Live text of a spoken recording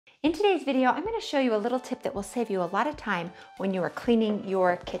In today's video, I'm going to show you a little tip that will save you a lot of time when you are cleaning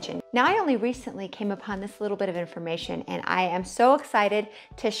your kitchen. Now, I only recently came upon this little bit of information and I am so excited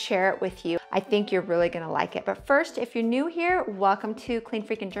to share it with you. I think you're really going to like it. But first, if you're new here, welcome to Clean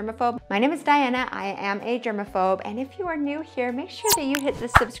Freak and Germaphobe. My name is Diana. I am a germaphobe. And if you are new here, make sure that you hit the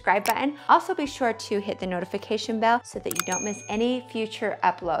subscribe button. Also, be sure to hit the notification bell so that you don't miss any future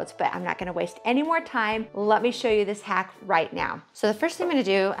uploads. But I'm not going to waste any more time. Let me show you this hack right now. So the first thing I'm going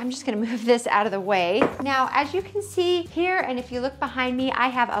to do, I'm just going to move this out of the way. Now, as you can see here, and if you look behind me, I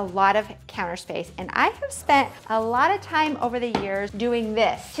have a lot of counter space, and I have spent a lot of time over the years doing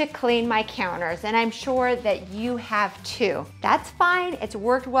this to clean my counters, and I'm sure that you have too. That's fine. It's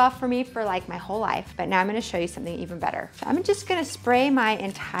worked well for me for like my whole life, but now I'm going to show you something even better. So I'm just going to spray my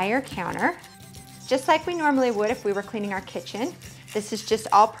entire counter just like we normally would if we were cleaning our kitchen. This is just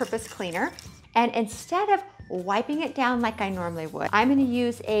all-purpose cleaner, and instead of wiping it down like I normally would, I'm gonna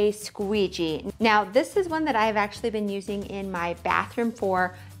use a squeegee. Now, this is one that I've actually been using in my bathroom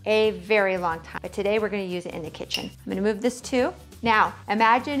for a very long time, but today we're gonna use it in the kitchen. I'm gonna move this too. Now,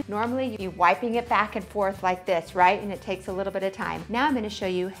 imagine normally you wiping it back and forth like this, right? And it takes a little bit of time. Now I'm gonna show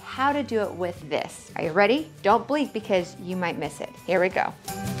you how to do it with this. Are you ready? Don't blink because you might miss it. Here we go.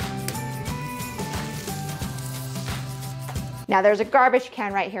 Now there's a garbage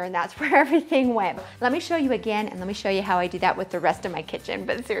can right here and that's where everything went. Let me show you again and let me show you how I do that with the rest of my kitchen.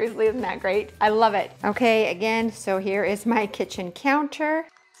 But seriously, isn't that great? I love it. Okay, again, so here is my kitchen counter.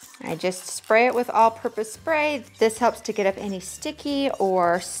 I just spray it with all-purpose spray. This helps to get up any sticky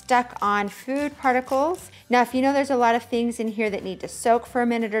or stuck on food particles. Now, if you know there's a lot of things in here that need to soak for a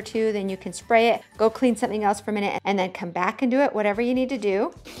minute or two, then you can spray it, go clean something else for a minute, and then come back and do it, whatever you need to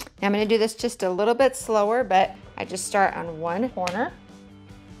do. Now, I'm gonna do this just a little bit slower, but I just start on one corner,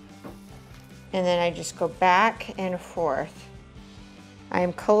 and then I just go back and forth. I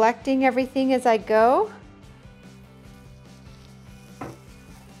am collecting everything as I go.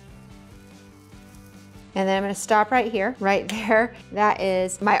 And then I'm gonna stop right here, right there. That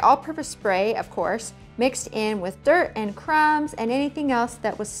is my all-purpose spray, of course, mixed in with dirt and crumbs and anything else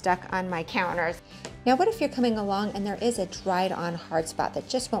that was stuck on my counters. Now, what if you're coming along and there is a dried on hard spot that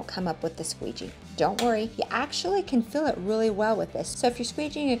just won't come up with the squeegee? Don't worry, you actually can fill it really well with this. So if you're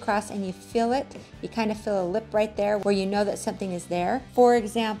squeegeeing across and you feel it, you kind of feel a lip right there where you know that something is there. For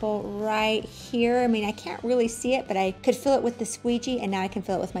example, right here, I mean, I can't really see it, but I could fill it with the squeegee and now I can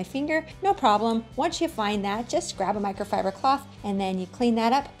fill it with my finger. No problem. Once you find that, just grab a microfiber cloth and then you clean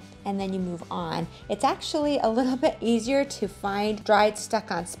that up and then you move on. It's actually a little bit easier to find dried stuck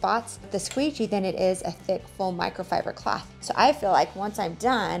on spots with the squeegee than it is a thick full microfiber cloth. So I feel like once I'm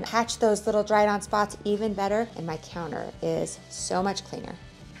done, catch those little dried on spots even better and my counter is so much cleaner.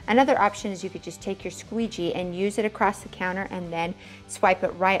 Another option is you could just take your squeegee and use it across the counter and then swipe it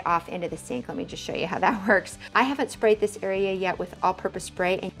right off into the sink. Let me just show you how that works. I haven't sprayed this area yet with all-purpose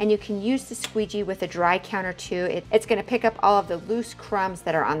spray, and you can use the squeegee with a dry counter too. It's gonna pick up all of the loose crumbs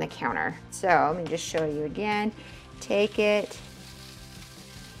that are on the counter. So let me just show you again. Take it,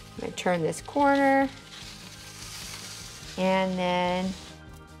 I'm gonna turn this corner, and then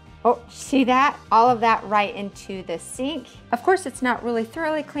oh, see that? All of that right into the sink. Of course, it's not really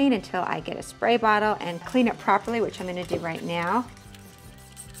thoroughly clean until I get a spray bottle and clean it properly, which I'm gonna do right now.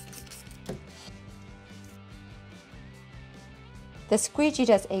 The squeegee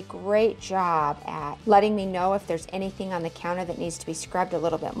does a great job at letting me know if there's anything on the counter that needs to be scrubbed a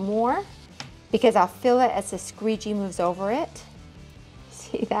little bit more, because I'll feel it as the squeegee moves over it.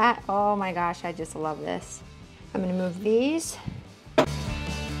 See that? Oh my gosh, I just love this. I'm gonna move these.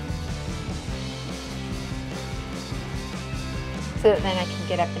 So that then I can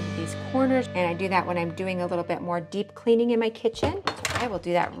get up into these corners, and I do that when I'm doing a little bit more deep cleaning in my kitchen. So I will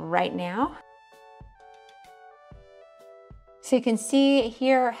do that right now. So you can see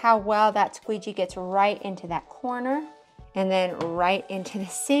here how well that squeegee gets right into that corner and then right into the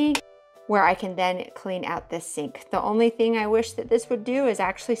sink, where I can then clean out this sink. The only thing I wish that this would do is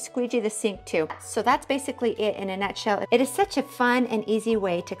actually squeegee the sink too. So that's basically it in a nutshell. It is such a fun and easy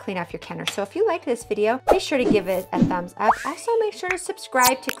way to clean off your counter. So if you like this video, be sure to give it a thumbs up. Also, make sure to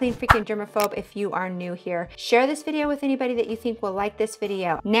subscribe to Clean Freak and Germaphobe if you are new here. Share this video with anybody that you think will like this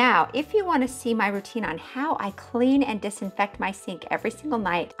video. Now, if you want to see my routine on how I clean and disinfect my sink every single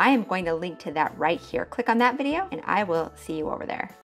night, I am going to link to that right here. Click on that video and I will see you over there.